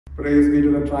Praise be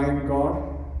to the triune God.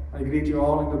 I greet you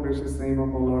all in the precious name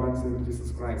of our Lord and Savior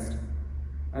Jesus Christ.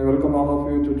 I welcome all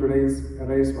of you to today's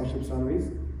Arise Worship Service.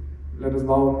 Let us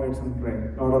bow our heads and pray.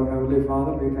 Lord our Heavenly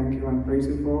Father, we thank you and praise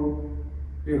you for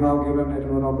you have given us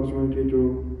another opportunity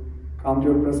to come to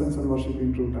your presence and worship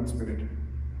in truth and spirit.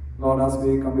 Lord, as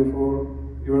we come before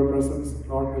your presence,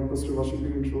 Lord, help us to worship you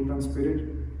in truth and spirit,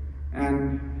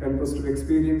 and help us to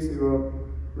experience your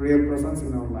real presence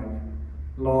in our life.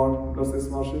 Lord, bless this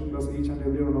worship, bless each and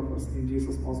every one of us. In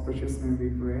Jesus' most precious name we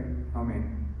pray.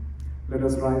 Amen. Let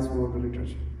us rise for the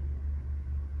liturgy.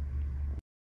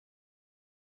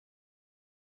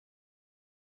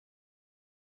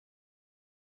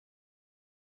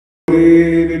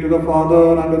 Glory be to the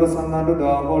Father, and to the Son, and to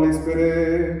the Holy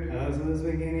Spirit. As was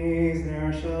beginnings,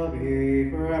 there shall be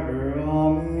forever.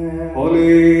 Amen.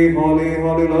 Holy, holy,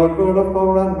 holy Lord God of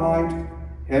power and might,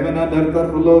 heaven and earth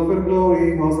are full of your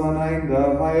glory. Hosanna in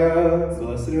the highest.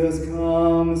 Blessed who has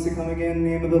come, is to come again in the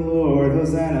name of the Lord.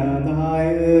 Hosanna in the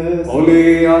highest.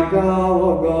 Holy art thou,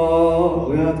 O God.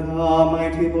 Holy art thou,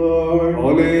 mighty Lord.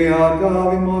 Holy art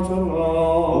thou, immortal O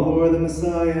Lord. Lord, the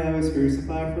Messiah, was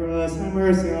crucified for us. Have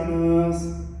mercy on us.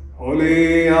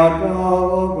 Holy art thou,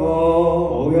 O God.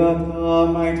 Holy art thou,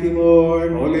 mighty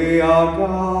Lord. Holy art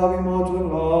thou, immortal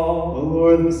Lord. O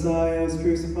Lord, the Messiah, was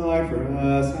crucified for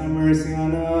us. Have mercy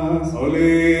on us.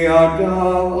 Holy art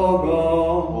thou, O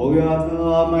God. Holy art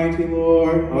thou, mighty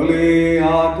Lord. Holy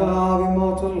art thou,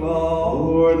 immortal O Lord.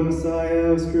 Lord, the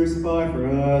Messiah, was crucified for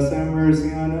us. Have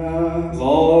mercy on us.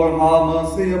 Lord, have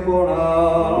mercy upon Lord,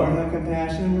 us. have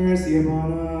compassion and mercy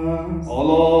upon us. O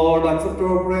Lord, accept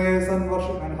our praise and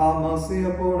worship, and have mercy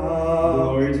upon us.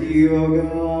 Glory to you, O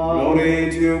God.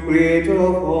 Glory to you, Creator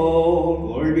of all.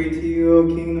 Glory be to you, O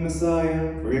King the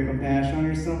Messiah. For your compassion on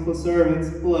your sinful servants,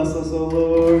 bless us, O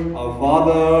Lord. Our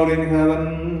Father in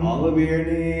heaven, Hallowed be your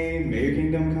name. May your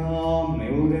kingdom come.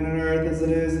 May will be done on earth as it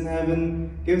is in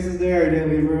heaven. Give us this day our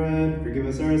daily bread. Forgive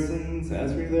us our sins,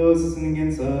 as we those who sin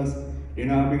against us. Do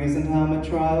not bring us into time of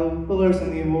trial, but deliver us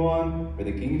from the evil one. For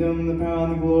the kingdom, the power,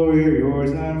 and the glory are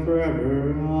yours now and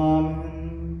forever.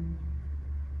 Amen.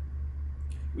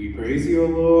 We praise you, O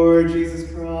Lord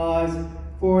Jesus Christ,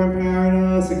 for empowering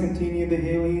us to continue the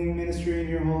healing ministry in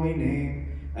your holy name.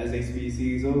 As a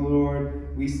species, O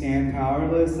Lord, we stand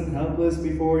powerless and helpless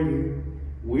before you.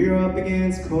 We are up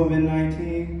against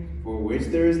COVID-19, for which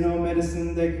there is no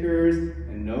medicine that cures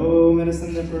and no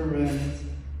medicine that prevents.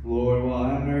 Lord, while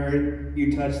on earth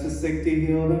you touch the sick to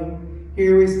heal them,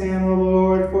 here we stand, O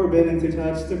Lord, forbidden to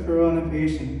touch the corona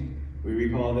patient. We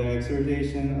recall the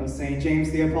exhortation of St. James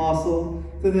the Apostle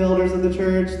to the elders of the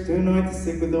church to anoint the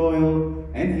sick with oil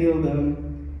and heal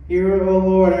them. Hear, O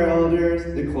Lord, our elders,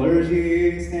 the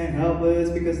clergy stand helpless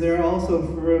because they are also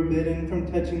forbidden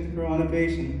from touching the corona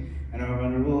patient and are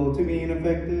vulnerable to being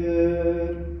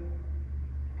affected.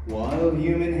 While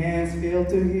human hands fail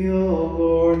to heal, O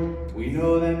Lord, we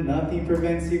know that nothing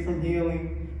prevents you from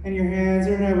healing, and your hands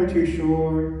are never too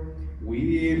short.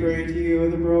 We pray to you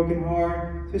with a broken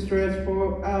heart to stretch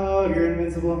out your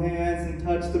invincible hands and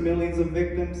touch the millions of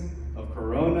victims of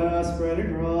corona spread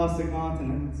across the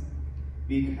continents.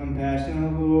 Be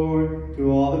compassionate, O Lord,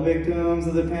 to all the victims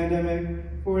of the pandemic,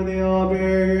 for they all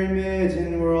bear your image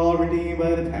and were all redeemed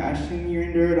by the passion you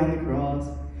endured on the cross.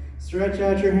 Stretch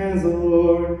out your hands, O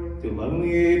Lord, to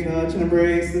lovingly touch and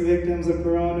embrace the victims of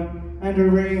corona, and to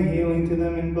bring healing to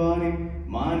them in body,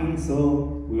 mind, and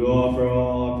soul. We offer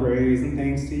all praise and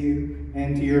thanks to you,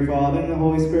 and to your Father and the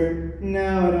Holy Spirit,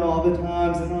 now and all the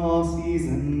times and all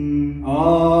seasons.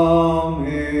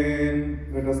 Amen.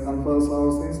 Let us confess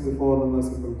our sins before the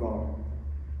merciful God.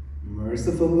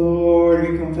 Merciful Lord,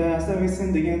 we confess that we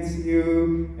sinned against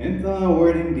you in thought,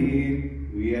 word, and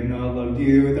deed. We have not loved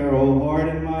you with our whole heart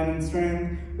and mind and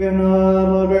strength. We have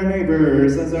not loved our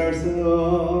neighbors as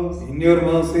ourselves. In your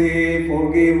mercy,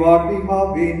 forgive what we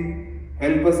have been,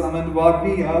 help us amend what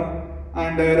we are,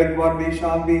 and direct what we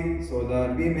shall be, so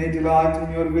that we may delight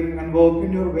in your will and walk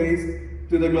in your ways,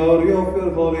 to the glory of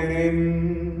your holy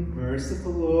name.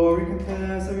 Merciful Lord, we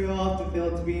confess that we often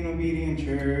failed to be an obedient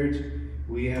church.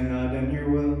 We have not done your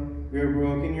will. We have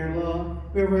broken your law.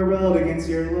 We have rebelled against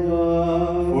your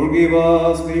love. Forgive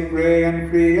us, we pray, and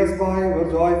free us by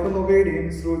your joyful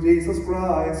obedience through Jesus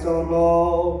Christ our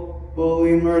Lord.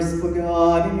 Holy and merciful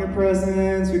God, in your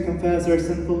presence we confess our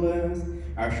sinfulness,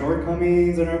 our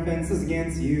shortcomings, and our offenses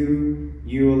against you.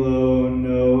 You alone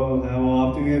know how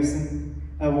often we have sinned,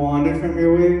 have wandered from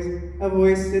your ways, have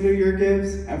wasted your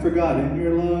gifts, have forgotten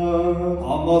your love.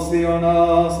 Have mercy on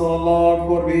us, O Lord,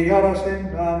 for we are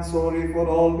ashamed and sorry for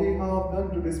all we have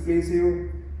done to displease you.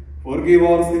 Forgive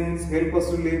our sins, help us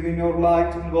to live in your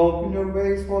light and walk in your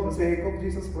ways for the sake of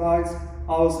Jesus Christ,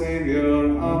 our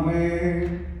Savior.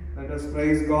 Amen. Let us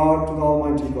praise God to the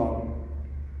Almighty God.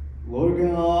 Lord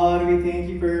God, we thank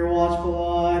you for your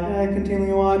watchful eye that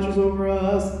continually watches over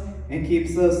us and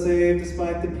keeps us safe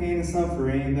despite the pain and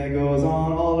suffering that goes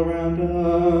on all around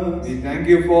us. We thank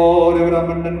you for your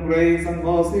abundant grace and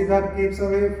mercy that keeps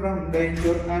away from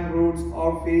danger and roots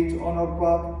our feet on our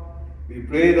path. We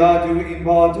pray that you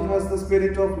impart in us the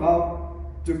spirit of love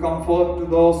to comfort to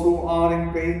those who are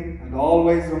in pain and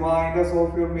always remind us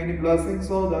of your many blessings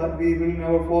so that we will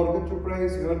never forget to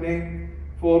praise your name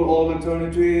for all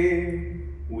eternity.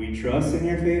 We trust in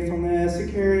your faithfulness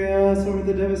to carry us over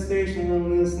the devastation of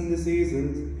illness and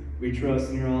diseases. We trust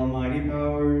in your almighty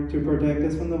power to protect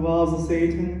us from the wiles of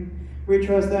Satan. We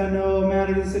trust that no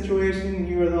matter the situation,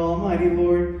 you are the Almighty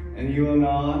Lord, and you will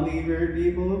not leave your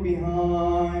people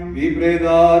behind. We pray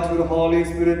that your Holy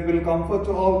Spirit will comfort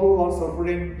all who are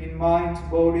suffering in mind,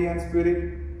 body, and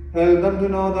spirit. Help them to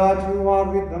know that you are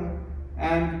with them,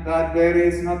 and that there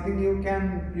is nothing you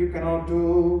cannot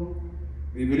do.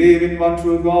 We believe in one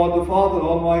true God, the Father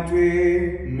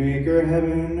Almighty, Maker of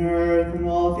heaven and earth, and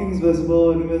all things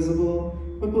visible and invisible.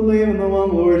 We believe in the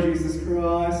one Lord Jesus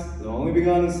Christ, the only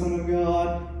begotten Son of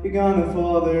God, begotten of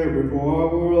Father before all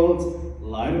worlds,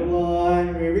 light of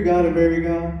light, very God of very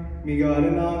God,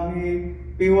 begotten not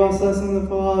made. Be was us in the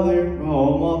Father, by whom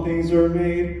all things are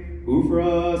made, who for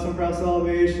us and for our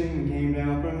salvation came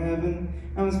down from heaven,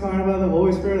 and was incarnate by the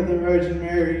Holy Spirit of the Virgin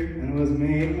Mary, and was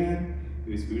made man.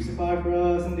 He was crucified for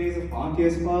us in days of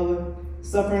Pontius Pilate,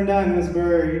 suffered and died and was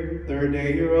buried. Third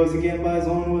day he rose again by his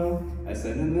own will,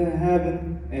 ascended into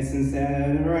heaven, and since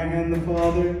at the right hand of the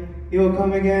Father, he will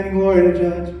come again in glory to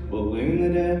judge both the living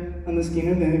and the dead, and the scheme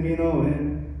of them be no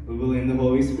end. We believe in the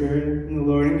Holy Spirit, and the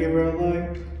Lord and giver of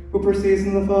life, who proceeds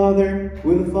from the Father,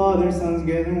 with the Father and Son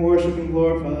together and worship and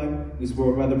glorified, who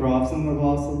spoke by the prophets and the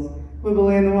apostles. We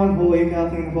believe in the one holy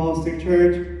Catholic and Apostolic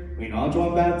Church. We acknowledge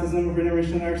one baptism for the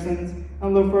remission of our sins,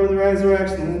 and look for the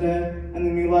resurrection of the dead, and the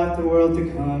new life of the world to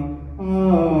come.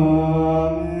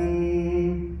 Amen.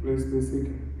 Please be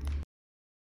seated.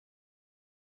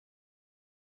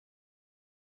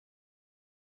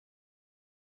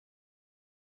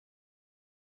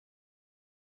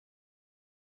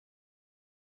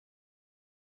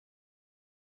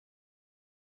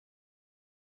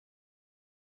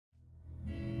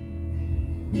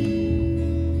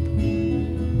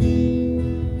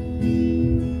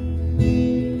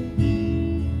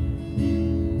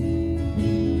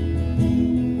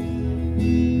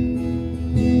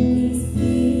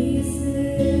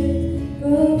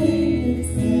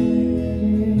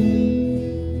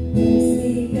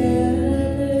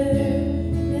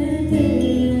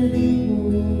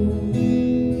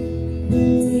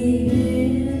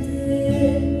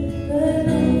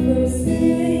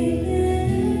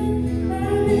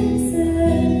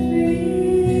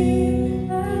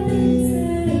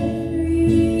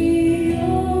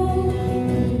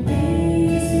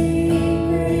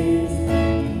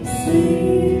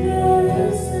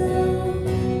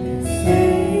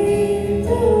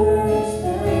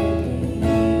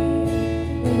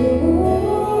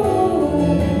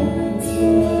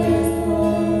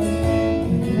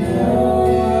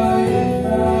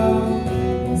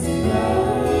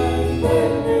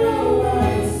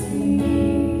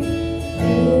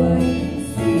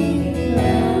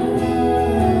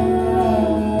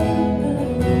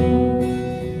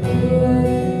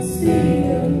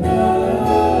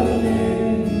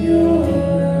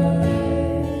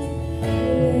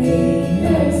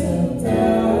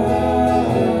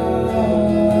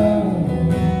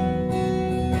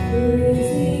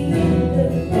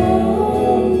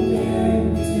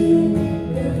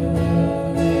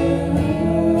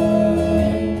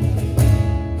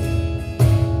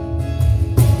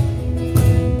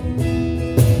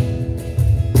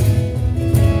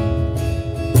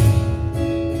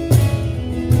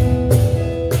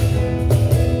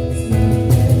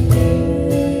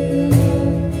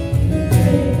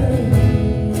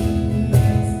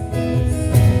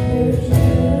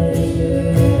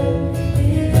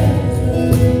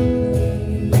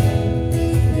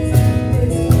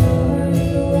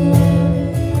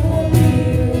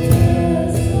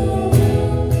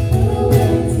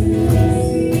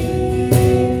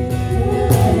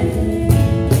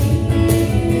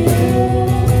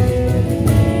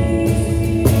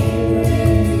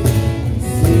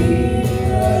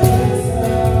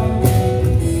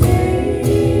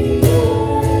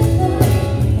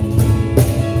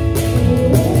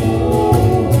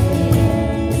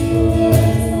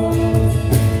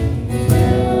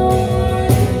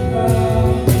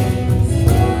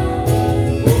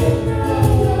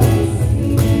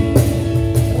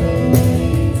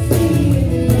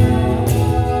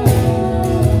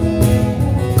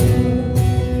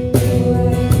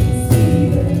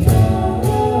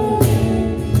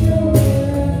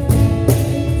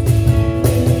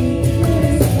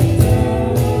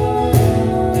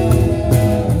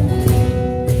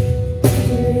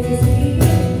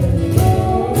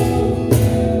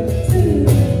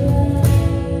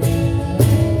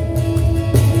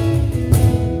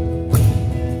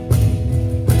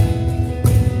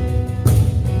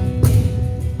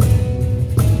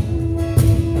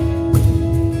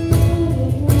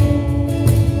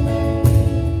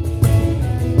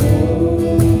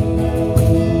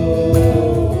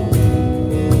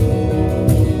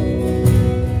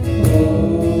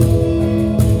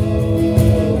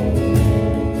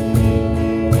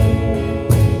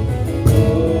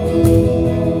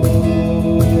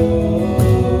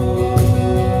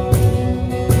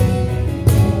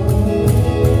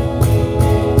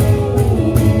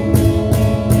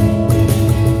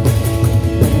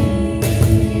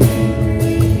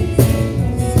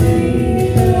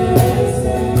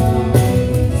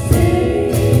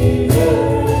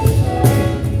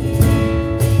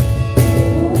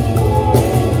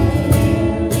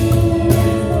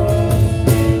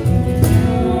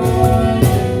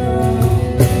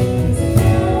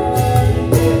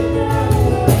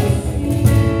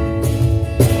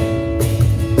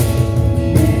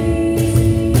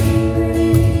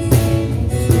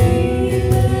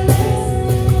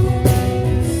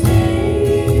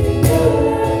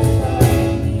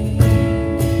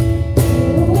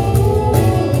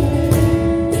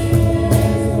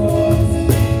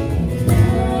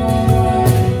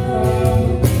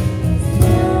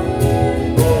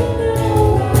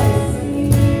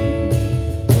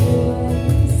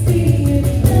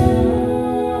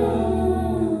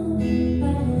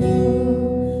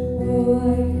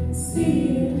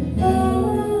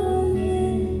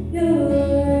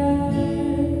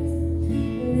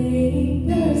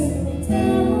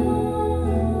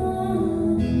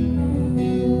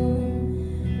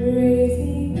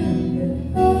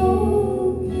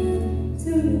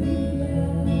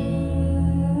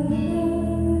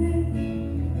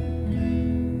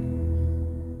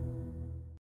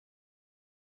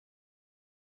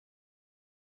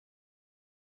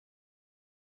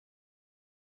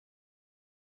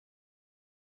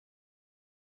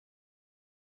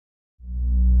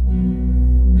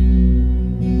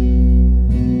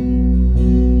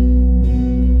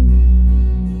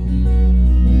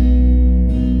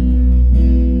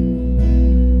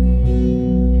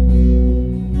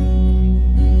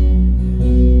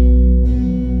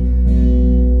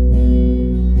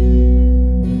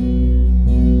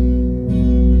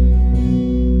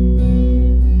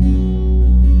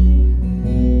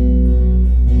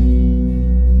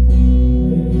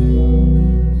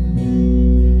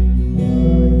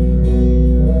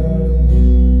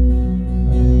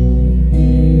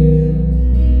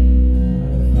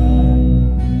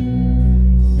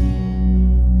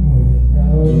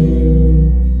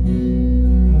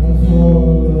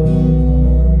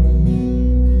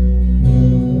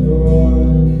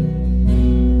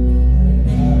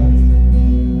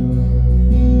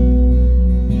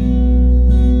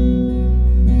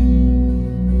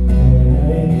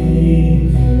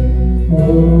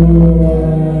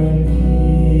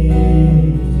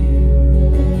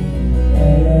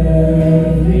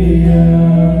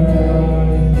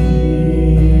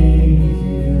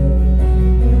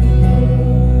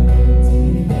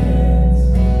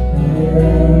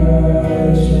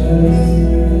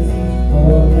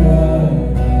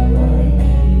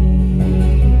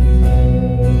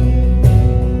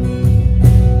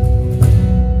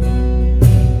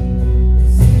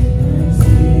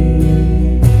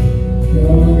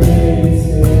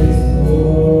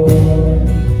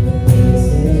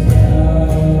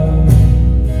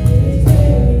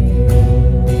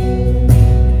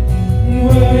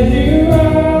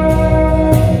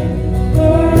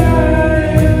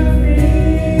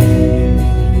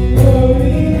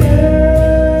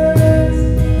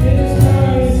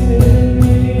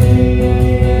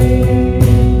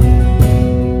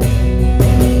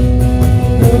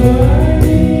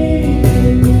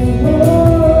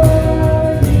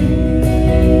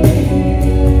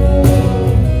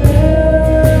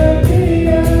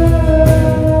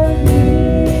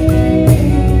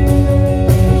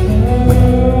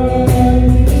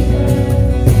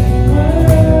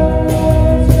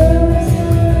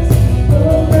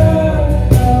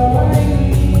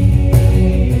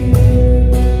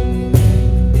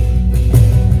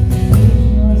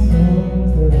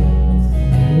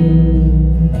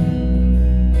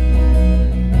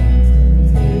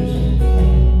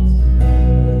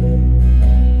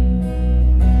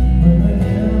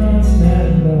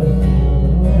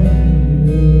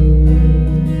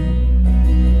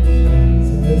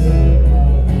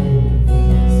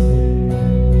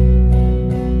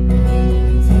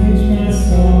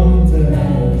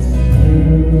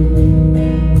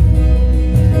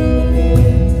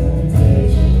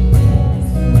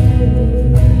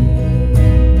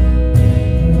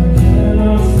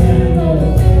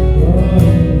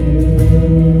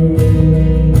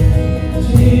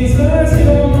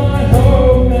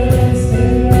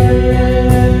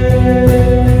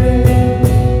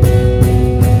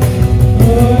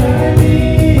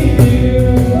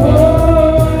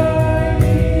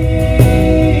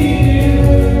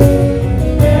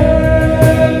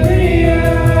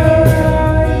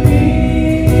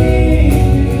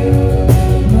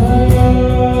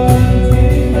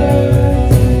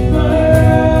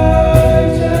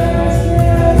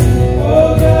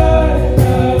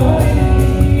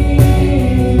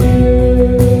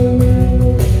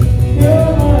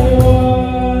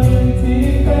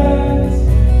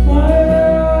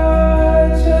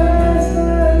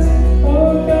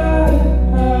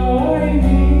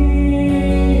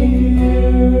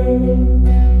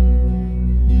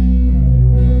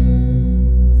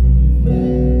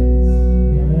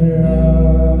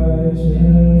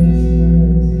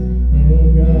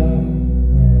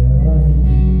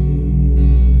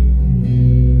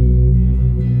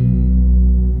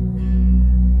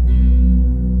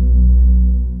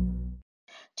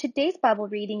 Bible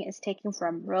reading is taken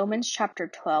from Romans chapter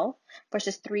 12,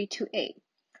 verses 3 to 8.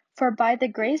 For by the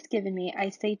grace given me, I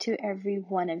say to every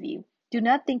one of you, do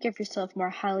not think of yourself more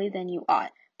highly than you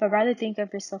ought, but rather think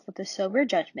of yourself with a sober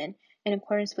judgment, in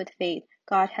accordance with faith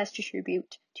God has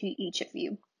distributed to each of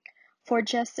you. For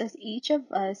just as each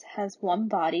of us has one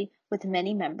body with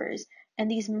many members, and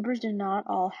these members do not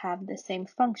all have the same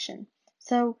function,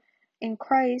 so in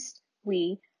Christ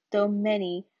we, though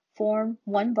many, form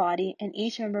one body, and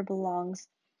each member belongs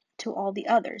to all the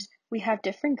others. We have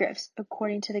different gifts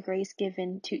according to the grace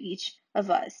given to each of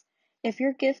us. If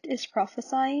your gift is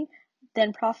prophesying,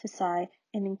 then prophesy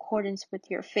in accordance with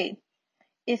your faith.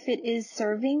 If it is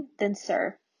serving, then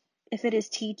serve. If it is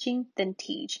teaching, then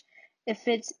teach. If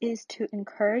it is to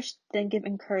encourage, then give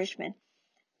encouragement.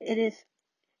 If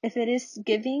it is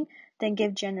giving, then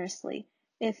give generously.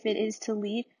 If it is to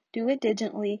lead, do it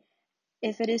diligently.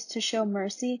 If it is to show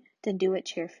mercy, then do it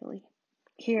cheerfully.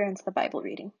 Here ends the Bible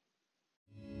reading.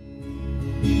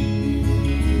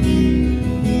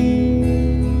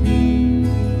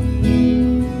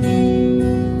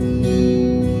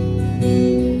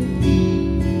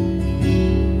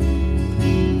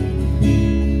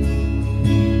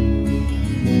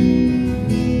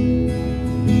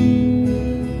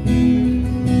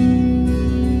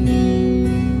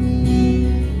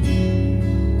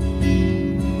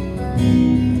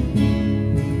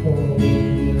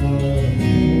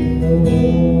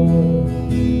 Oh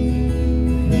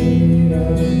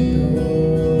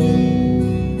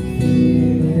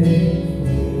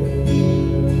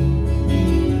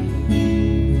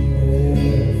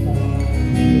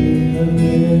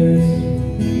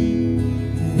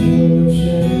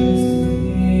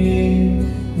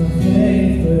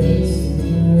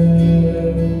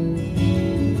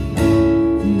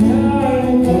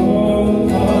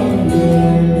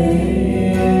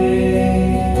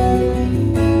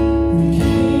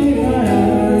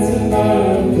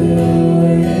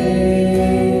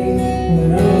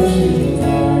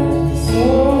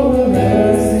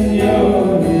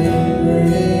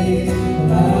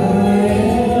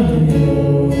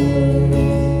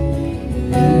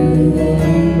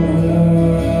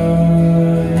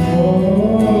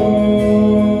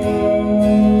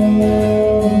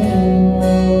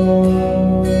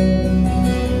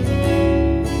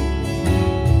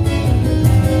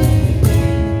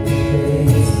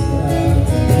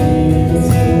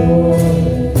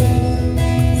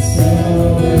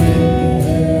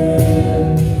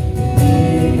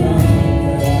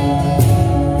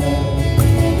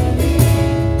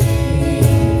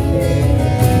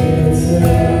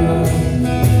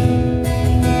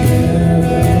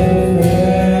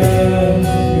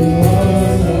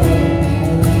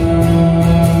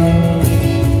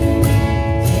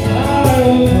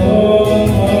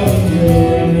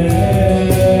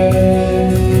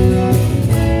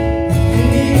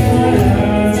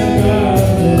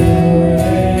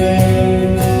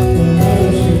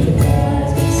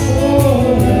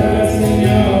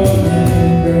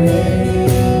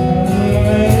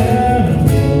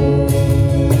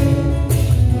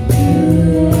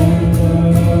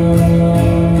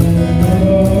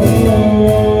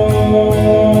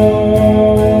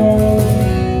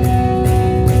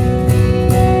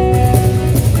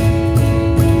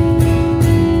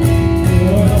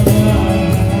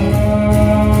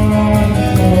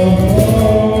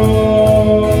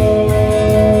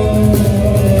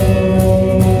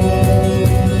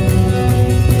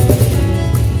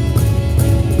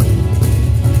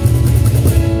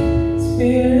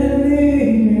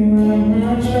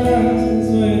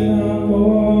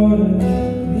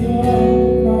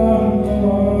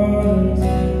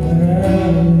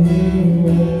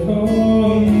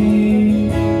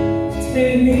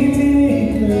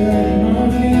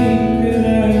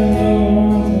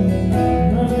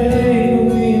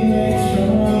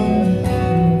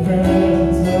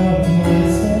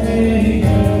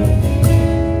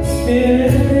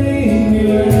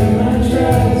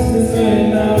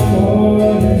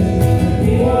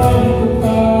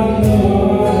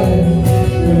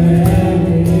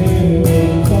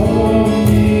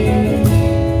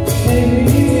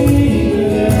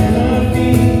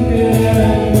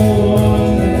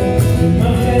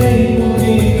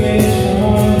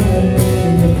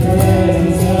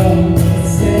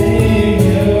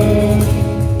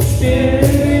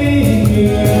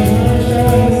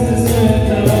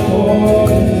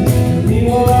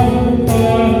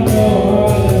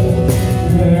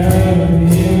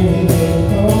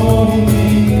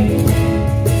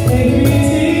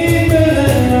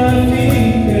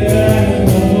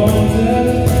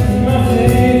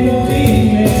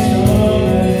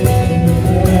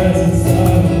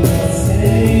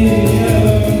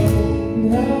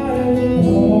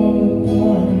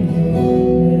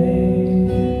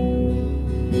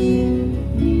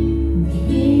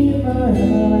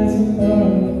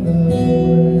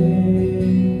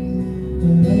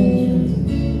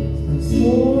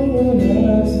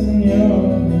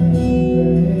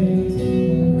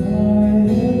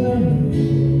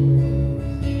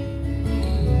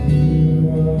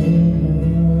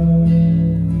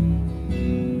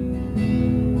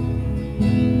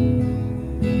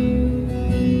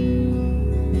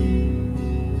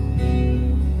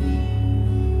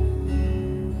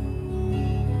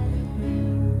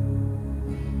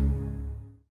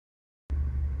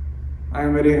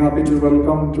I'm very happy to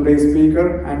welcome today's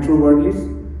speaker, Andrew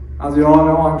Verghese. As you all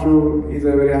know, Andrew is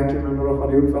a very active member of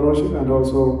our youth fellowship, and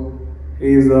also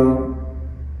he is a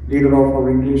leader of our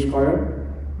English choir.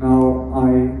 Now I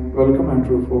welcome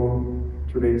Andrew for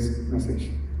today's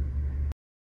message.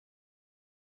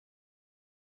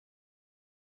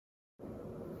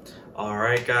 All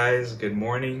right, guys, good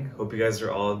morning. Hope you guys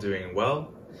are all doing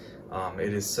well.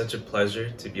 It is such a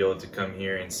pleasure to be able to come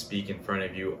here and speak in front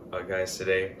of you guys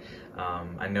today.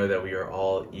 I know that we are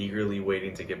all eagerly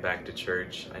waiting to get back to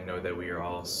church. I know that we are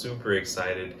all super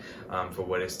excited for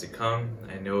what is to come.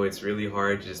 I know it's really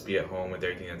hard to just be at home with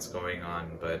everything that's going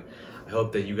on, but I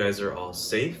hope that you guys are all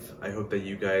safe. I hope that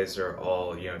you guys are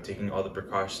all, taking all the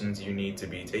precautions you need to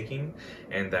be taking,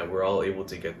 and that we're all able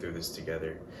to get through this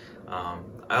together.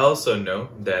 I also know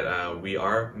that we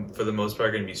are, for the most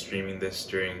part, going to be streaming this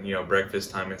during, breakfast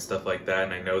time and stuff like that.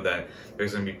 And I know that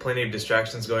there's going to be plenty of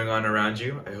distractions going on around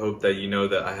you. I hope that you know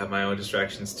that I have my own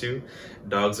distractions too.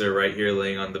 Dogs are right here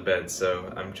laying on the bed,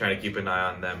 so I'm trying to keep an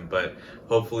eye on them. But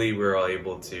hopefully we're all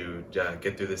able to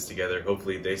get through this together.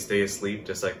 Hopefully they stay asleep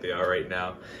just like they are right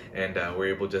now, and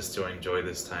we're able just to enjoy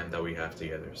this time that we have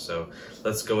together. So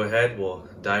let's go ahead. We'll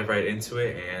dive right into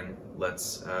it, and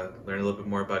let's learn a little bit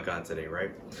more about God today,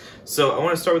 right? So I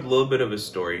want to start with a little bit of a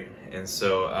story. And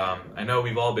so I know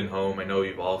we've all been home. I know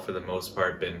we've all, for the most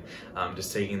part, been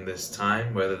just taking this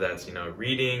time, whether that's,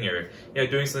 reading or,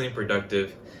 doing something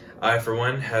productive. I, for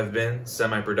one, have been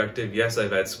semi-productive. Yes,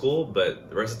 I've had school,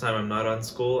 but the rest of the time I'm not on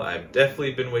school. I've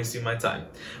definitely been wasting my time,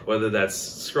 whether that's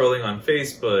scrolling on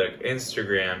Facebook,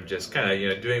 Instagram, just kind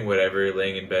of, doing whatever,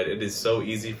 laying in bed. It is so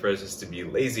easy for us just to be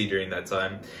lazy during that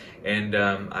time. And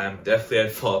I'm definitely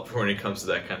at fault when it comes to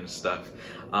that kind of stuff.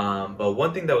 But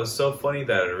one thing that was so funny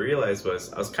that I realized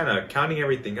was I was kind of counting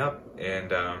everything up,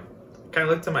 and kind of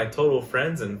looked at my total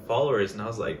friends and followers, and I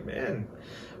was like, man,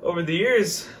 over the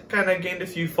years, kind of gained a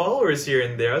few followers here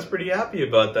and there. I was pretty happy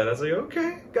about that. I was like,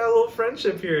 okay, got a little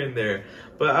friendship here and there.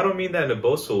 But I don't mean that in a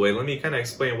boastful way. Let me kind of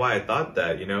explain why I thought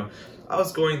that, I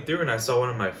was going through and I saw one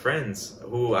of my friends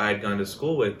who I had gone to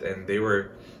school with, and they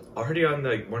were already on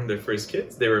one of their first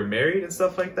kids. They were married and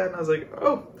stuff like that, and I was like,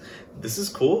 oh, this is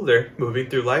cool. They're moving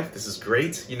through life. This is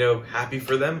great. Happy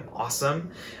for them.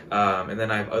 Awesome. And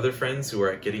then I have other friends who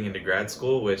are getting into grad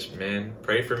school, which, man,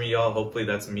 pray for me, y'all. Hopefully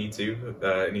that's me too,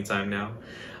 anytime now.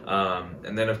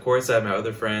 And then of course I have my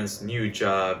other friends, new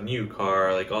job, new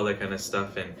car, like all that kind of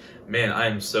stuff. And man,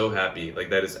 I'm so happy. Like,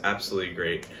 that is absolutely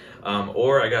great.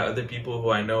 Or I got other people who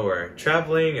I know are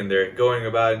traveling and they're going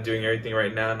about and doing everything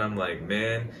right now. And I'm like,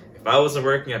 man, if I wasn't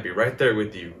working, I'd be right there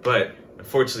with you. But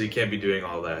unfortunately, you can't be doing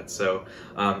all that. So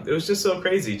it was just so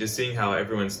crazy just seeing how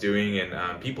everyone's doing,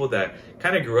 and people that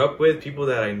kind of grew up with, people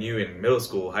that I knew in middle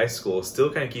school, high school,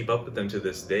 still kind of keep up with them to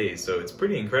this day. So it's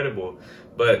pretty incredible.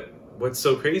 But what's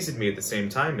so crazy to me at the same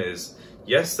time is,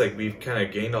 yes, like, we've kind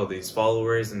of gained all these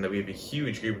followers and that we have a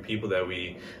huge group of people that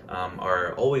we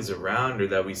are always around, or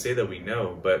that we say that we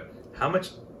know, but how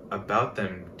much about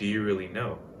them do you really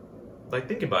know? Like,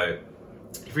 think about it.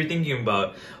 If you're thinking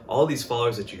about all these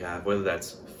followers that you have, whether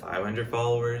that's 500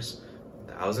 followers,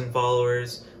 1,000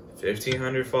 followers,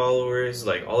 1,500 followers,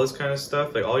 like all this kind of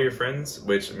stuff, like all your friends,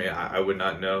 which I would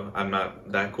not know, I'm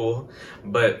not that cool.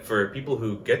 But for people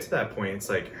who get to that point, it's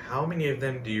like, how many of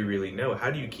them do you really know? How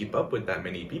do you keep up with that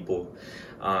many people?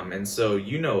 And so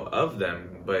you know of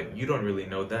them, but you don't really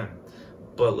know them.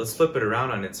 But let's flip it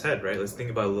around on its head, right? Let's think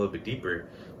about it a little bit deeper.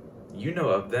 You know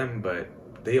of them, but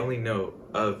they only know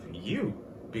of you.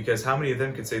 Because how many of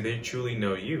them can say they truly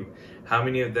know you? How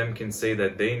many of them can say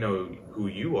that they know who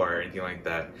you are, or anything like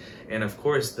that? And of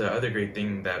course, the other great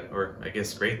thing that, or I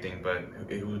guess great thing, but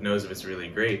who knows if it's really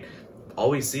great, all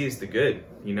we see is the good.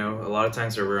 A lot of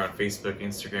times where we're on Facebook,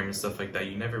 Instagram, and stuff like that,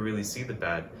 you never really see the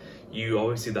bad. You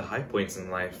always see the high points in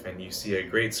life, and you see a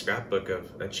great scrapbook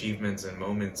of achievements and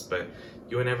moments, but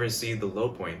you will never see the low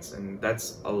points. And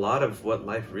that's a lot of what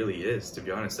life really is, to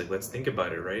be honest. Like, let's think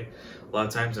about it, right? A lot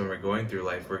of times when we're going through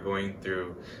life, we're going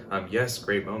through, yes,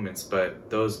 great moments, but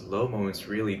those low moments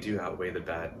really do outweigh the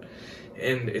bad.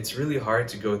 And it's really hard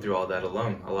to go through all that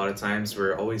alone. A lot of times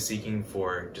we're always seeking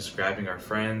for just grabbing our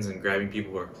friends and grabbing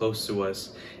people who are close to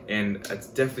us. And that's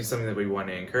definitely something that we want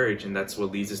to encourage. And that's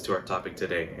what leads us to our topic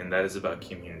today. And that is about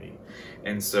community.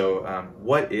 And so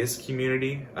what is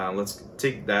community? Let's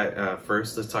take that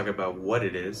first. Let's talk about what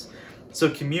it is. So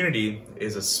community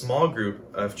is a small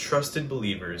group of trusted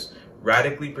believers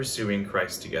radically pursuing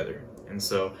Christ together. And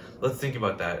so let's think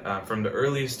about that. From the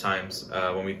earliest times,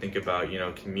 when we think about,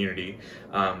 community,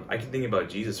 I can think about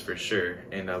Jesus for sure,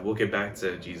 and we'll get back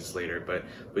to Jesus later. But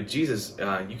with Jesus,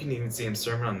 you can even see him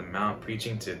Sermon on the Mount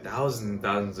preaching to thousands and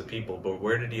thousands of people. But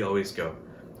where did he always go?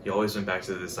 He always went back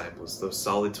to the disciples, those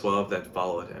solid 12 that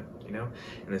followed him,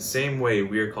 In the same way,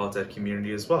 we are called to have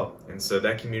community as well. And so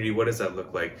that community, what does that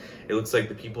look like? It looks like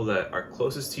the people that are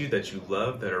closest to you, that you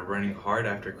love, that are running hard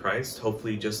after Christ,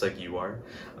 hopefully just like you are.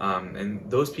 And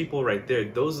those people right there,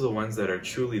 those are the ones that are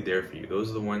truly there for you. Those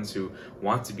are the ones who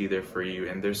want to be there for you.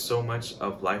 And there's so much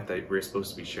of life that we're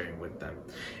supposed to be sharing with them.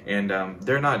 And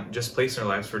they're not just placed in our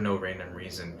lives for no random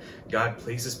reason. God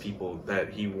places people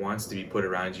that he wants to be put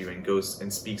around you and goes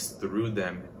and speaks through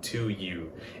them to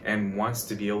you and wants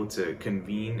to be able to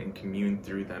convene and commune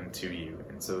through them to you.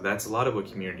 And so that's a lot of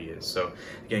what community is. So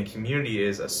again, community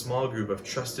is a small group of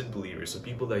trusted believers, so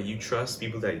people that you trust,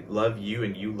 people that love you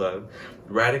and you love,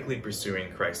 radically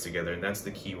pursuing Christ together. And that's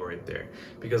the key word there,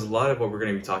 because a lot of what we're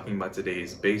going to be talking about today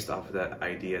is based off of that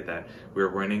idea that we're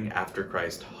running after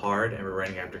Christ hard, and we're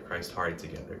running after Christ hard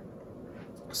together.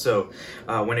 So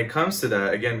when it comes to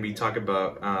that, again, we talk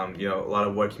about, a lot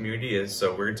of what community is.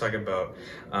 So we're going to talk about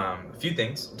a few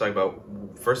things. We'll talk about,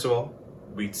 first of all,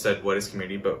 we said what is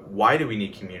community, but why do we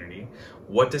need community?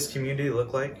 What does community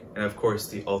look like? And of course,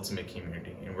 the ultimate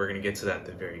community. And we're going to get to that at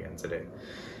the very end today.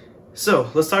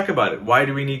 So let's talk about it. Why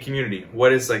do we need community?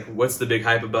 What's the big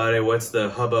hype about it? What's the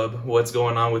hubbub? What's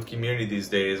going on with community these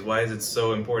days? Why is it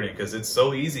so important? Because it's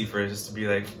so easy for us to be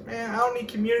like, man, I don't need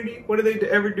community. What do they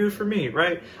ever do for me,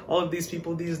 right? All of these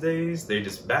people these days, they're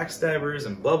just backstabbers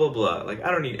and blah, blah, blah. Like,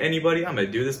 I don't need anybody. I'm going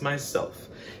to do this myself.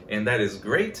 And that is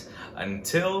great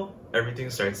until everything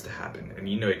starts to happen. And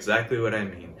you know exactly what I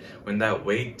mean. When that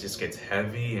weight just gets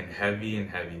heavy and heavy and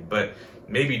heavy. But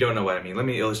maybe you don't know what I mean. Let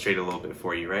me illustrate a little bit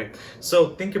for you, right? So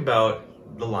think about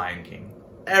The Lion King.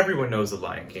 Everyone knows The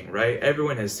Lion King, right?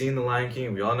 Everyone has seen The Lion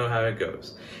King. We all know how it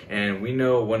goes. And we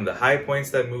know one of the high points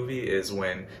of that movie is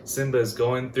when Simba is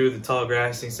going through the tall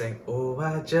grass and he's saying, oh,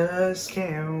 I just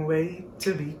can't wait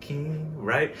to be king,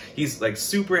 right? He's like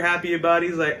super happy about it.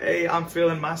 He's like, hey, I'm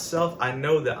feeling myself. I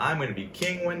know that I'm going to be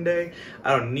king one day.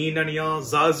 I don't need none of y'all.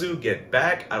 Zazu, get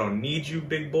back. I don't need you,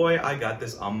 big boy. I got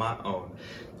this on my own.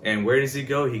 And where does he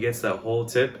go? He gets that whole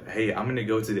tip. Hey, I'm going to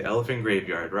go to the elephant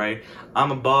graveyard, right?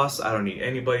 I'm a boss. I don't need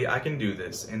anybody. I can do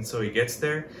this. And so he gets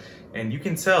there, and you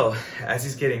can tell as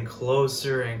he's getting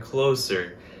closer and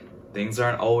closer, things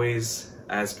aren't always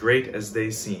as great as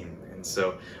they seem. And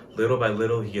so little by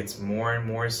little, he gets more and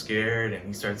more scared, and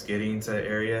he starts getting into the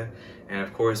area. And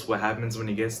of course, what happens when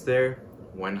he gets there?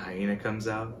 One hyena comes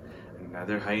out.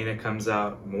 Another hyena comes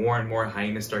out, more and more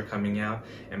hyenas start coming out,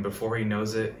 and before he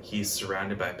knows it, he's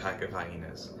surrounded by a pack of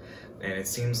hyenas. And it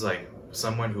seems like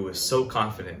someone who is so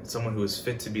confident, someone who is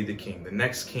fit to be the king, the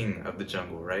next king of the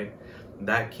jungle, right?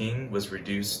 That king was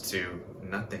reduced to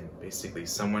nothing, basically.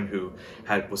 Someone who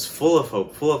was full of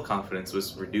hope, full of confidence,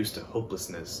 was reduced to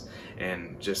hopelessness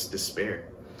and just despair.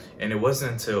 And it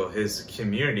wasn't until his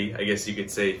community, I guess you could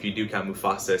say, if you do count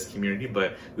Mufasa as community,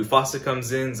 but Mufasa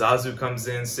comes in, Zazu comes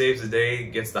in, saves the day,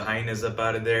 gets the hyenas up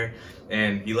out of there,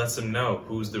 and he lets them know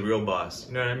who's the real boss.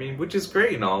 You know what I mean? Which is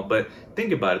great and all, but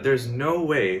think about it. There's no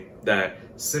way that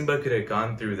Simba could have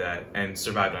gone through that and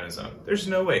survived on his own. There's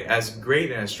no way. As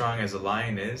great and as strong as a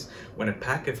lion is, when a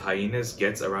pack of hyenas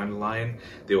gets around a lion,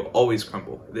 they will always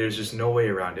crumble. There's just no way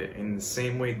around it. In the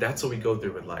same way, that's what we go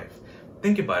through with life.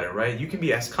 Think about it, right? You can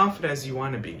be as confident as you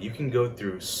want to be. You can go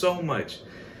through so much,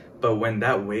 but when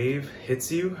that wave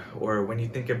hits you, or when you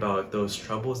think about those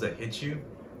troubles that hit you,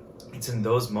 it's in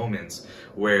those moments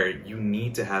where you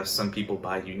need to have some people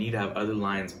by you. You need to have other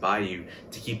lions by you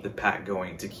to keep the pack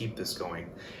going, to keep this going.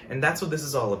 And that's what this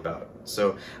is all about.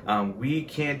 So we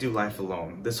can't do life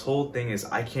alone. This whole thing is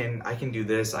I can do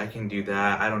this, I can do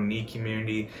that. I don't need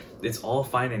community. It's all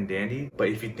fine and dandy. But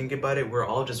if you think about it, we're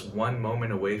all just one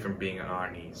moment away from being on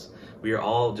our knees. We are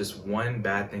all just one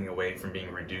bad thing away from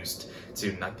being reduced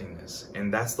to nothingness.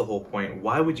 And that's the whole point.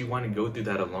 Why would you want to go through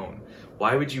that alone?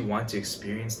 Why would you want to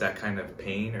experience that kind of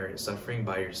pain or suffering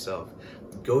by yourself?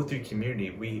 Go through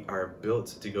community. We are built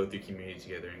to go through community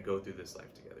together and go through this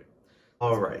life together.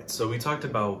 All right, so we talked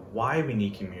about why we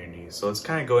need community. So let's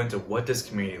kind of go into what does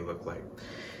community look like.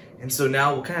 And so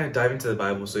now we'll kind of dive into the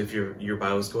Bible. So if your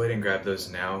Bibles, go ahead and grab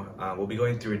those now. We'll be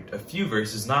going through a few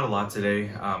verses, not a lot today,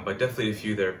 but definitely a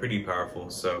few that are pretty powerful.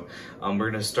 So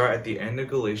we're going to start at the end of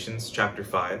Galatians chapter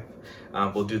 5.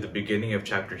 We'll do the beginning of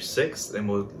chapter 6, and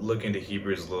we'll look into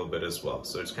Hebrews a little bit as well.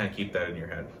 So just kind of keep that in your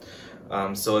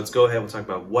head. So let's go ahead. We'll talk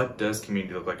about what does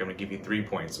community look like. I'm going to give you 3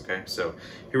 points, okay? So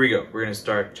here we go. We're going to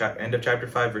start end of chapter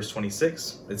 5, verse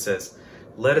 26. It says,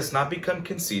 let us not become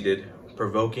conceited,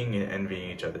 provoking and envying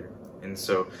each other. And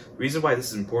so the reason why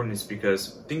this is important is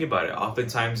because, think about it,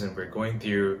 oftentimes when we're going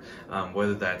through,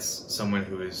 whether that's someone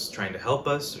who is trying to help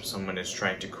us or someone is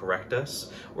trying to correct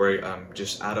us, or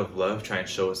just out of love trying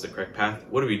to show us the correct path,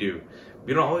 what do?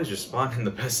 We don't always respond in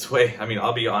the best way. I mean,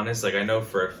 I'll be honest, like I know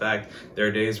for a fact there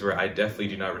are days where I definitely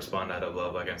do not respond out of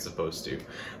love like I'm supposed to.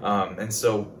 And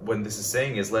so what this is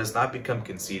saying is, let us not become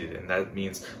conceited, and that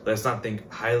means let's not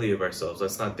think highly of ourselves.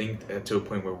 Let's not think to a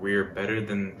point where we're better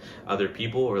than other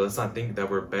people, or let's not think that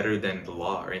we're better than the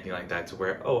law or anything like that, to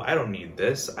where, oh, I don't need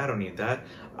this, I don't need that,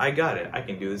 I got it, I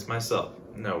can do this myself.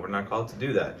 No, we're not called to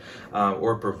do that.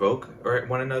 Or provoke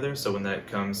one another. So when that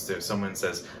comes to someone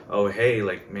says, oh, hey,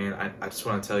 like, man, I just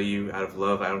want to tell you out of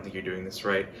love, I don't think you're doing this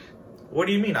right. What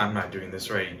do you mean I'm not doing this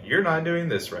right? You're not doing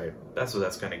this right. That's what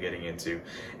that's kind of getting into.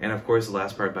 And of course, the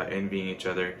last part about envying each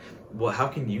other. Well, how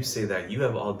can you say that? You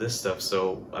have all this stuff.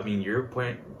 So, I mean, your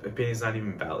opinion is not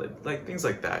even valid. Like, things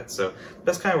like that. So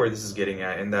that's kind of where this is getting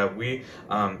at, and that we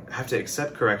have to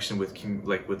accept correction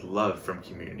with love from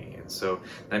community. And so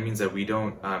that means that we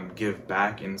don't give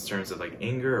back in terms of like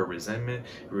anger or resentment.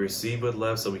 We receive with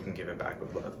love so we can give it back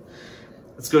with love.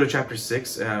 Let's go to chapter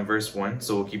 6, verse 1.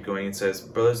 So we'll keep going. It says,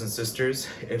 brothers and sisters,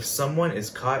 if someone is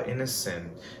caught in a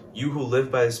sin, you who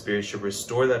live by the Spirit should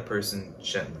restore that person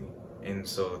gently. And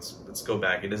so let's go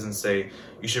back. It doesn't say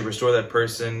you should restore that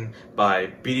person by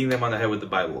beating them on the head with the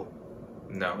Bible.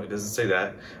 No, it doesn't say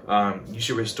that. You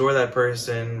should restore that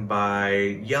person by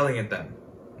yelling at them.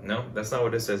 No, that's not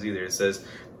what it says either. It says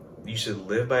you should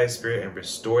live by the Spirit and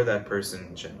restore that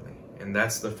person gently. And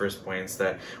that's the first point. It's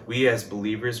that we as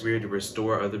believers, we are to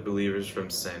restore other believers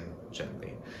from sin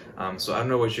gently. So I don't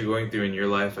know what you're going through in your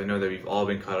life. I know that we've all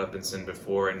been caught up in sin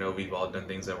before. I know we've all done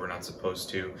things that we're not supposed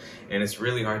to. And it's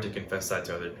really hard to confess that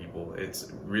to other people.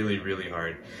 It's really, really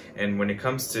hard. And when it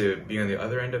comes to being on the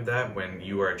other end of that, when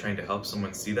you are trying to help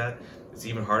someone see that, it's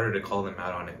even harder to call them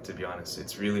out on it, to be honest.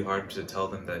 It's really hard to tell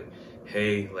them that,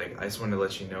 hey, like, I just want to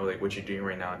let you know, like, what you're doing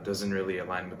right now doesn't really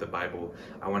align with the Bible.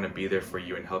 I want to be there for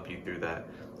you and help you through that.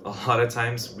 A lot of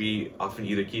times we often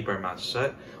either keep our mouths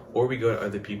shut or we go to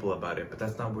other people about it, but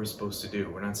that's not what we're supposed to do.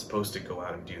 We're not supposed to go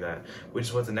out and do that, which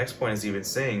is what the next point is even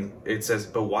saying. It says,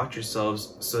 but watch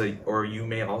yourselves so that, or you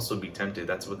may also be tempted.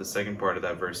 That's what the second part of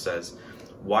that verse says.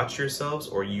 Watch yourselves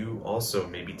or you also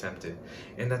may be tempted.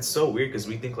 And that's so weird because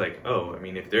we think like, oh, I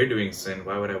mean, if they're doing sin,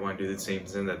 why would I want to do the same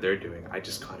sin that they're doing? I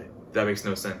just caught it. That makes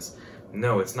no sense.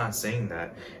 No, it's not saying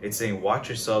that. It's saying watch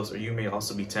yourselves or you may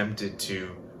also be tempted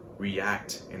to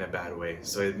react in a bad way.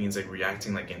 So it means like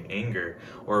reacting like in anger,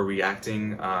 or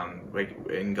reacting like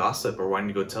in gossip, or wanting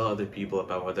to go tell other people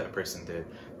about what that person did.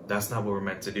 That's not what we're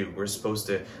meant to do. We're supposed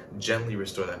to gently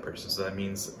restore that person. So that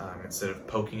means instead of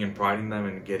poking and prodding them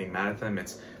and getting mad at them,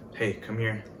 it's, hey, come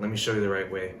here, let me show you the right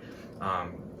way.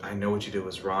 I know what you did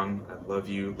was wrong. I love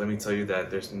you. Let me tell you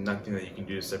that there's nothing that you can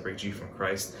do to separate you from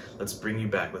Christ. Let's bring you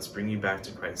back. Let's bring you back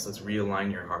to Christ. Let's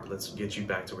realign your heart. Let's get you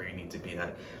back to where you need to be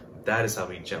at. That is how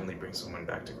we gently bring someone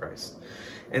back to Christ.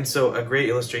 And so a great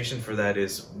illustration for that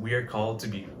is we are called to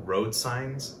be road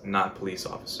signs, not police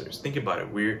officers. Think about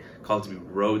it. We're called to be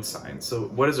road signs. So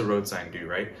what does a road sign do,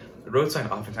 right? The road sign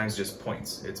oftentimes just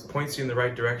points. It points you in the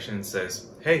right direction and says,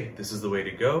 hey, this is the way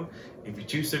to go. If you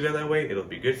choose to go that way, it'll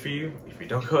be good for you. If you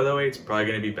don't go that way, it's probably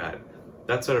going to be bad.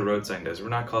 That's what a road sign does. We're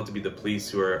not called to be the police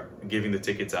who are giving the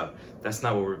tickets out. That's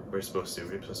not what we're supposed to do.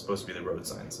 We're supposed to be the road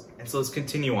signs. And so let's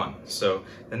continue on. So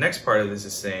the next part of this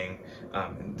is saying,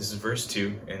 this is verse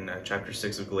 2 in chapter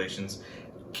 6 of Galatians,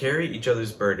 carry each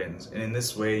other's burdens, and in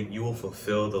this way you will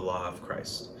fulfill the law of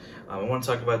Christ. I want to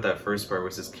talk about that first part where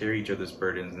it says carry each other's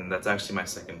burdens, and that's actually my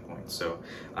second point. So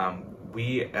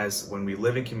when we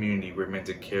live in community, we're meant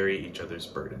to carry each other's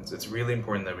burdens. It's really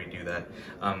important that we do that.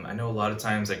 I know a lot of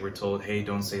times like we're told, hey,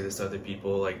 don't say this to other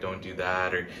people, like don't do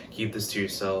that, or keep this to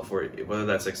yourself, or whether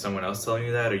that's like someone else telling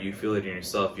you that or you feel it in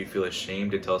yourself, you feel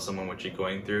ashamed to tell someone what you're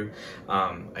going through.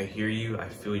 I hear you, I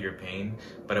feel your pain,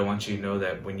 but I want you to know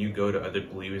that when you go to other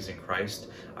believers in Christ,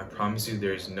 I promise you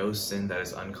there is no sin that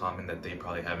is uncommon that they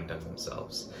probably haven't done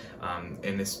themselves.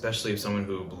 And especially if someone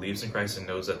who believes in Christ and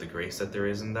knows that the grace that there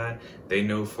is in that, they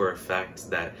know for a fact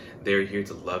that they're here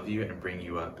to love you and bring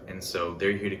you up. And so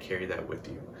they're here to carry that with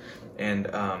you. And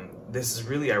this is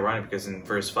really ironic because in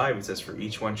verse 5 it says for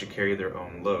each one should carry their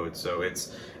own load. So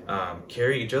it's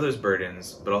carry each other's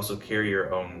burdens, but also carry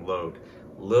your own load.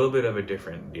 a little bit of a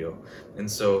different deal. And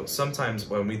so sometimes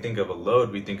when we think of a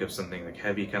load, we think of something like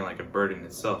heavy, kind of like a burden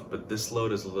itself, but this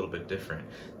load is a little bit different.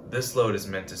 This load is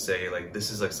meant to say, like,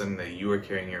 this is like something that you are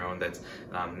carrying your own that's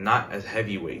not as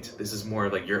heavyweight. This is more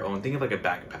like your own. Think of like a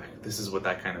backpack. This is what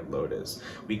that kind of load is.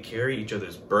 We carry each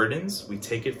other's burdens, we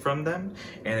take it from them,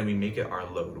 and then we make it our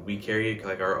load. We carry it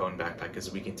like our own backpack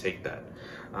because we can take that.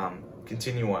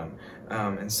 Continue on.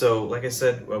 And so, like I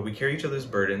said, we carry each other's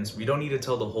burdens. We don't need to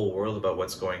tell the whole world about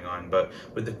what's going on, but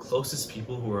with the closest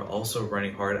people who are also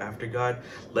running hard after God,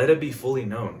 let it be fully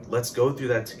known. Let's go through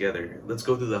that together. Let's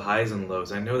go through the highs and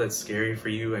lows. I know that's scary for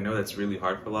you. I know that's really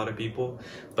hard for a lot of people,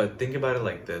 but think about it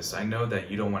like this. I know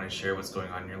that you don't want to share what's going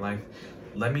on in your life.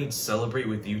 Let me celebrate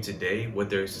with you today what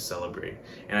there is to celebrate.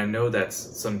 And I know that's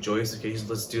some joyous occasions,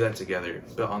 let's do that together.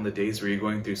 But on the days where you're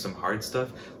going through some hard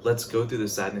stuff, let's go through the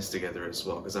sadness together as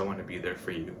well, because I want to be there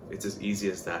for you. It's as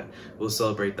easy as that. We'll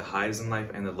celebrate the highs in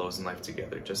life and the lows in life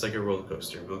together, just like a roller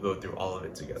coaster. We'll go through all of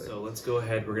it together. So let's go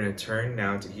ahead. We're going to turn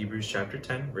now to Hebrews chapter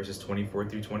 10, verses 24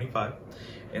 through 25.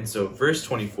 And so verse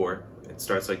 24, it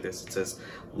starts like this. It says,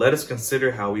 "Let us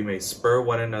consider how we may spur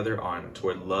one another on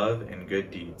toward love and good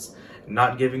deeds,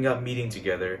 not giving up meeting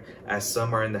together, as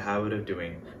some are in the habit of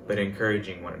doing, but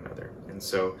encouraging one another." And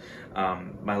so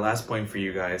my last point for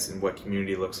you guys and what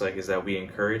community looks like is that we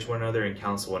encourage one another and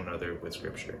counsel one another with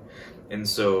scripture. And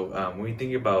so when we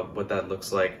think about what that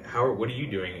looks like, what are you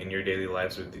doing in your daily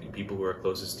lives with the people who are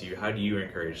closest to you? How do you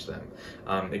encourage them?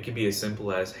 It could be as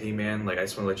simple as, hey man, like I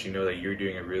just want to let you know that you're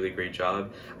doing a really great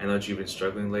job. I know that you've been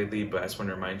struggling lately, but I just want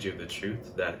to remind you of the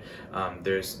truth that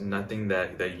there's nothing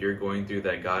that you're going through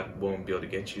that God won't be able to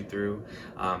get you through.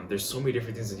 There's so many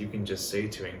different things that you can just say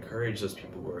to encourage those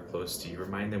people who are close to you.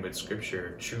 Remind them with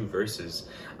scripture, true verses,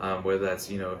 whether that's,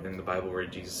 in the Bible where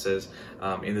Jesus says,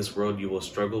 in this world you will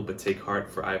struggle, but take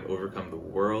heart, for I have overcome the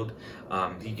world.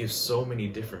 He gives so many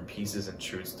different pieces and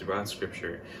truths throughout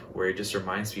scripture where it just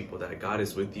reminds people that God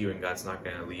is with you and God's not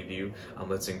going to leave you.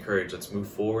 Let's encourage, let's move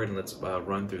forward, and let's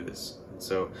run through this.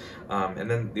 So, and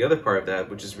then the other part of that,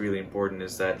 which is really important,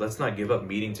 is that let's not give up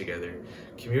meeting together.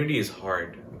 Community is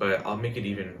hard, but I'll make it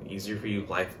even easier for you.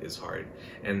 Life is hard.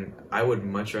 And I would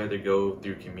much rather go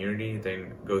through community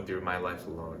than go through my life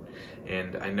alone.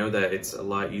 And I know that it's a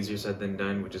lot easier said than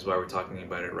done, which is why we're talking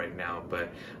about it right now.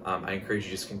 But I encourage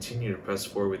you to just continue to press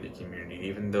forward with your community.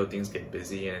 Even though things get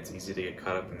busy and it's easy to get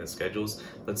caught up in the schedules,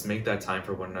 let's make that time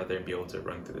for one another and be able to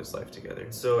run through this life together.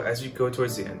 So as you go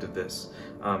towards the end of this,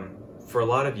 for a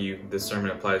lot of you, this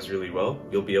sermon applies really well.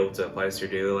 You'll be able to apply this to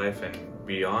your daily life and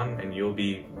beyond, and you'll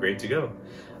be great to go.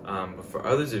 But for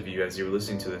others of you, as you're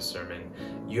listening to this sermon,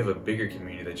 you have a bigger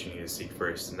community that you need to seek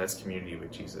first, and that's community with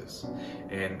Jesus.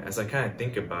 And as I kind of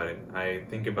think about it, I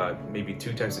think about maybe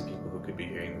two types of people who could be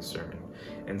hearing this sermon.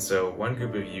 And so one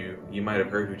group of you might have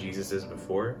heard who Jesus is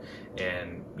before,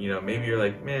 and maybe you're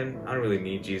like, man, I don't really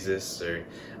need Jesus, or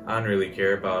I don't really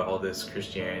care about all this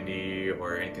Christianity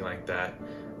or anything like that.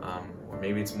 Or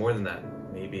maybe it's more than that.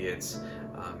 Maybe it's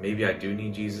maybe I do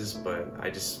need Jesus, but I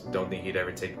just don't think he'd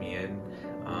ever take me in.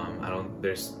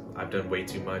 I've done way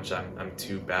too much. I'm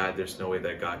too bad. There's no way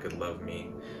that God could love me.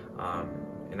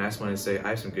 And I just want to say, I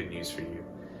have some good news for you.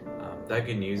 That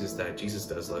good news is that Jesus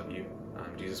does love you.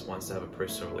 Jesus wants to have a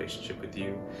personal relationship with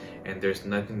you, and there's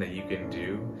nothing that you can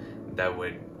do that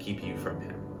would keep you from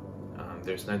him.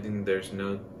 There's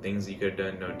no things you could have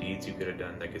done, no deeds you could have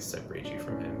done that could separate you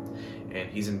from him. And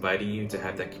he's inviting you to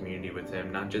have that community with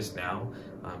him, not just now,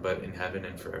 but in heaven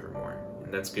and forevermore.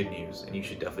 And that's good news, and you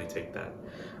should definitely take that.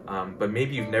 But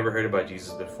maybe you've never heard about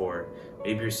Jesus before.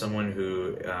 Maybe you're someone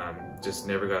who just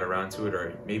never got around to it,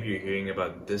 or maybe you're hearing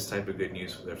about this type of good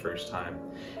news for the first time.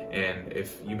 And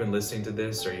if you've been listening to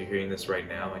this, or you're hearing this right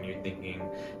now, and you're thinking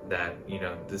that,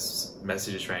 this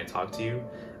message is trying to talk to you,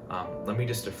 let me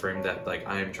just affirm that,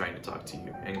 I am trying to talk to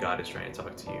you, and God is trying to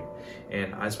talk to you.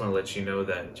 And I just want to let you know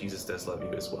that Jesus does love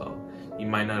you as well. You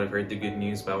might not have heard the good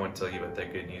news, but I want to tell you about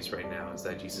that good news right now, is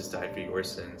that Jesus died for your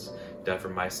sins, died for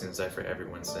my sins, died for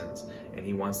everyone's sins, and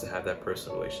he wants to have that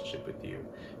personal relationship with you.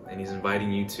 And he's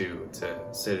inviting you to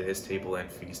sit at his table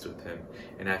and feast with him,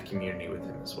 and have community with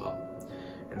him as well.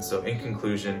 And so in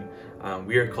conclusion,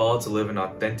 we are called to live in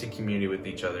authentic community with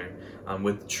each other,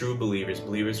 with true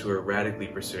believers who are radically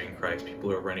pursuing Christ, people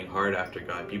who are running hard after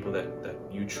God, people that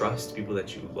you trust, people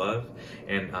that you love.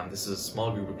 And this is a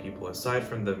small group of people. Aside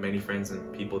from the many friends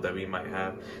and people that we might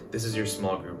have, this is your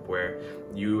small group where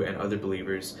you and other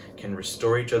believers can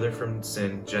restore each other from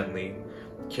sin gently,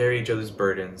 carry each other's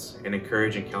burdens, and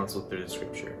encourage and counsel through the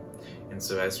scripture. And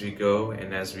so as we go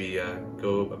and as we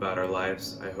go about our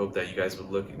lives, I hope that you guys would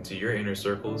look into your inner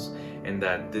circles, and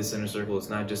that this inner circle is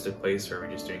not just a place where we're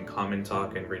just doing common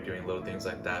talk and we're doing little things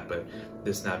like that, but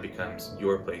this now becomes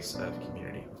your place of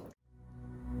community.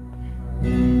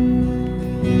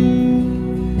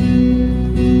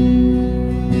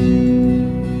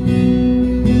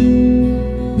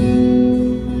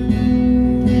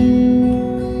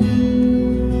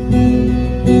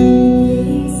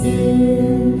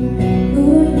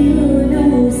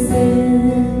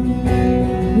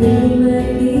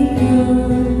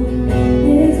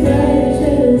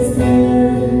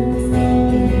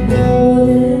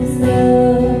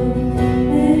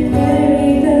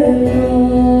 Carry the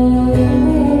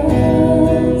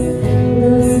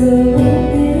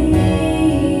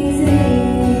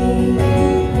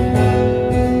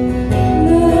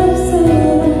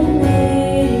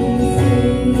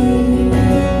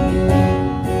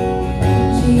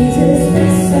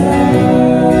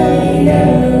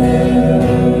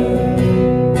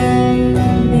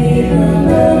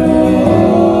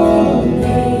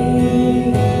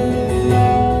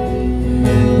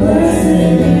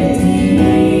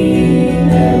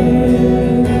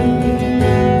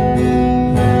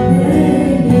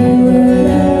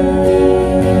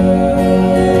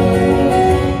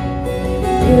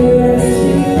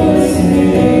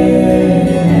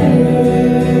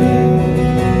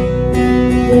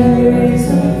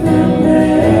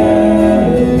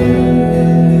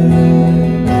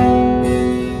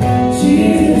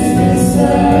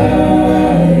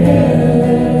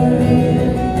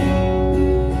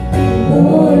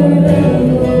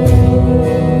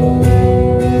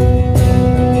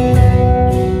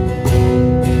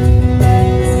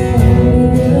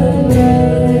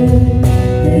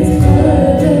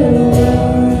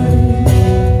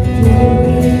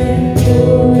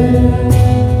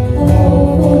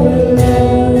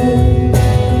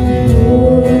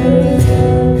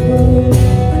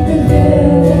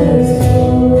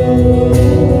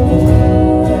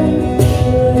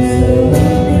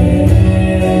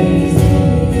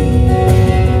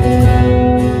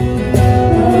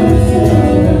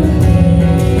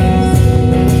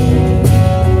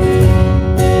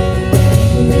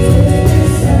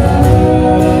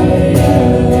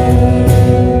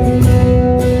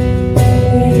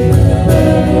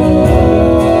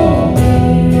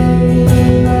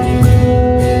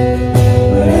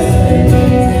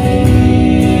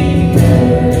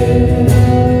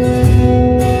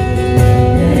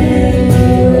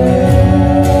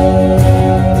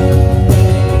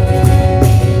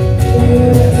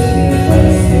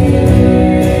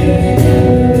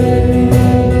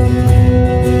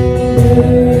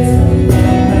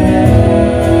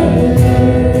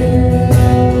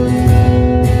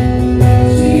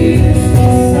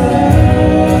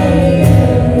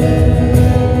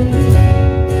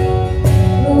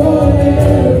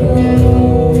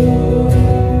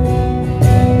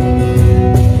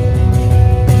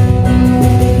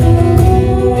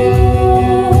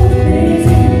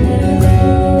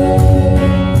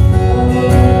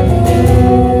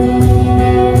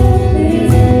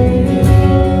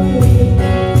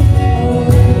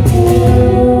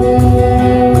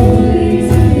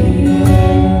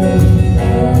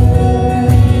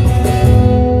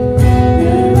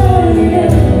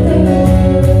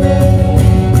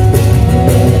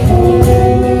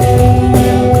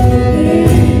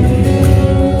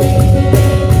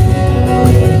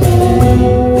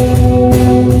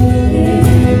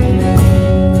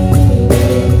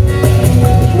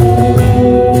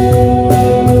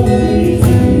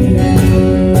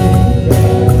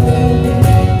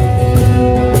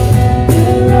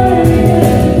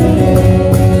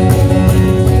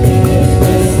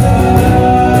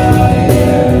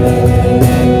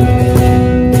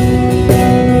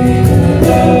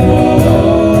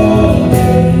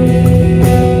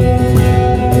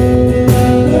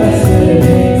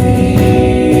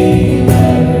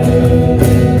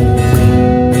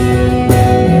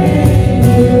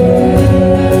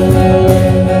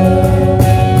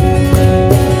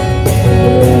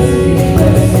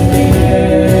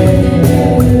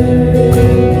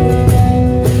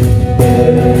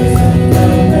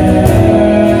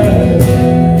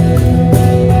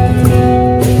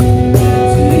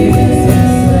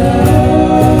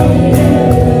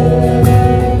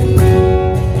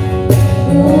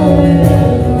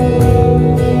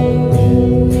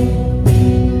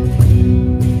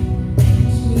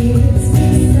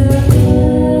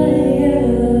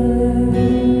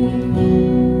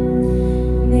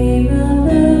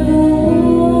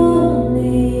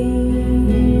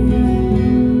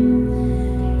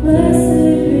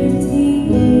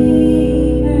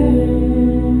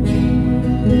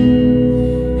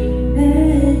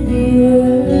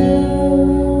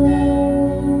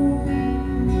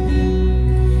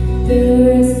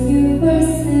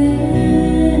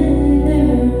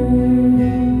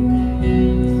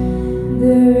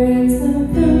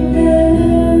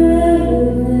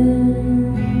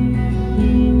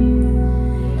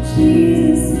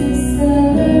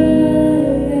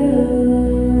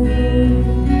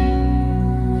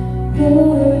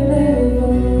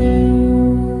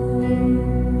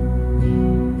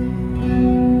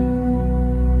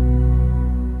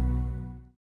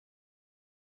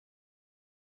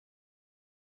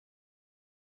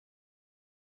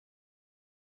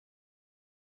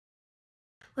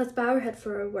Let's bow our head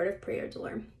for a word of prayer, dear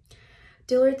Lord.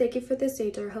 Dear Lord, thank you for this day,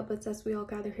 dear Lord. Help us as we all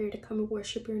gather here to come and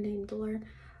worship your name, dear Lord.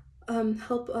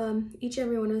 Help each and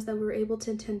every one of us that we're able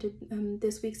to attend to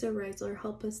this week's Arise, Lord.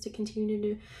 Help us to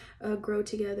continue to grow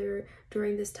together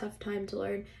during this tough time, dear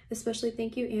Lord. Especially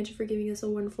thank you, Andrew, for giving us a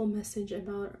wonderful message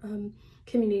about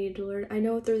community, dear Lord. I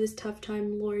know through this tough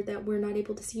time, Lord, that we're not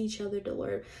able to see each other, dear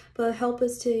Lord, but help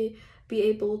us to be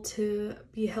able to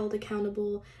be held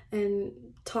accountable and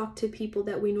talk to people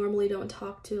that we normally don't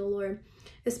talk to, Lord.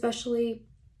 Especially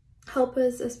help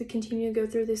us as we continue to go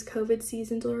through this COVID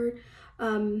season, Lord.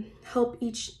 Help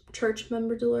each church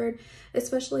member, Lord,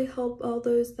 especially help all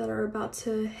those that are about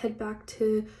to head back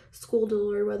to school,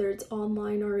 Lord, whether it's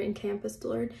online or in campus,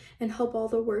 Lord, and help all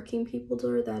the working people,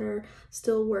 Lord, that are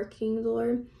still working,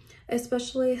 Lord.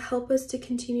 Especially help us to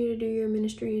continue to do your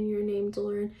ministry in your name,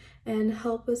 Lord, and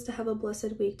help us to have a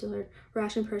blessed week, Lord.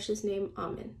 Rash and precious name,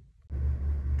 Amen.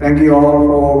 Thank you all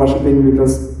for worshiping with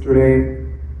us today,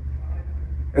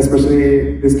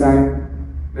 especially this time.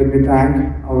 Let me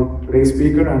thank our today's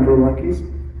speaker, Andrew Marquis,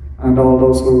 and all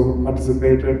those who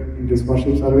participated in this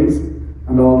worship service,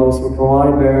 and all those who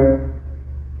provide their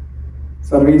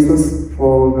services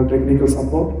for the technical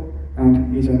support,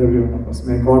 and each and every one of us.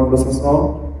 May God bless us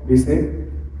all. Be safe.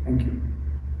 Thank you.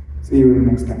 See you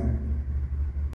next time.